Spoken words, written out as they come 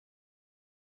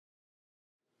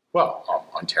Well,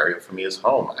 Ontario for me is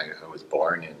home. I was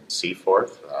born in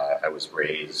Seaforth. I was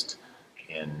raised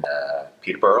in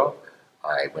Peterborough.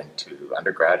 I went to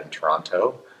undergrad in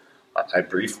Toronto. I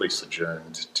briefly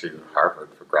sojourned to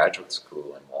Harvard for graduate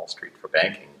school and Wall Street for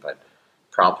banking, but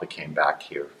promptly came back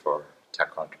here for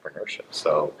tech entrepreneurship.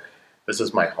 So this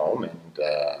is my home,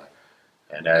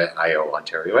 and I owe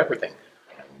Ontario everything.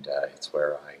 And it's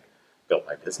where I built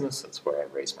my business. It's where I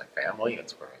raised my family.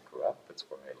 It's where I grew up. It's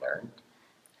where I learned.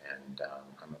 And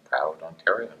I'm a proud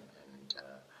Ontarian, and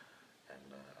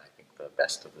I think the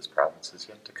best of this province is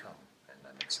yet to come. And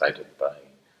I'm excited by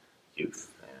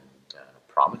youth and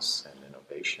promise and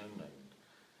innovation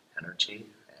and energy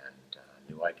and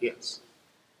new ideas.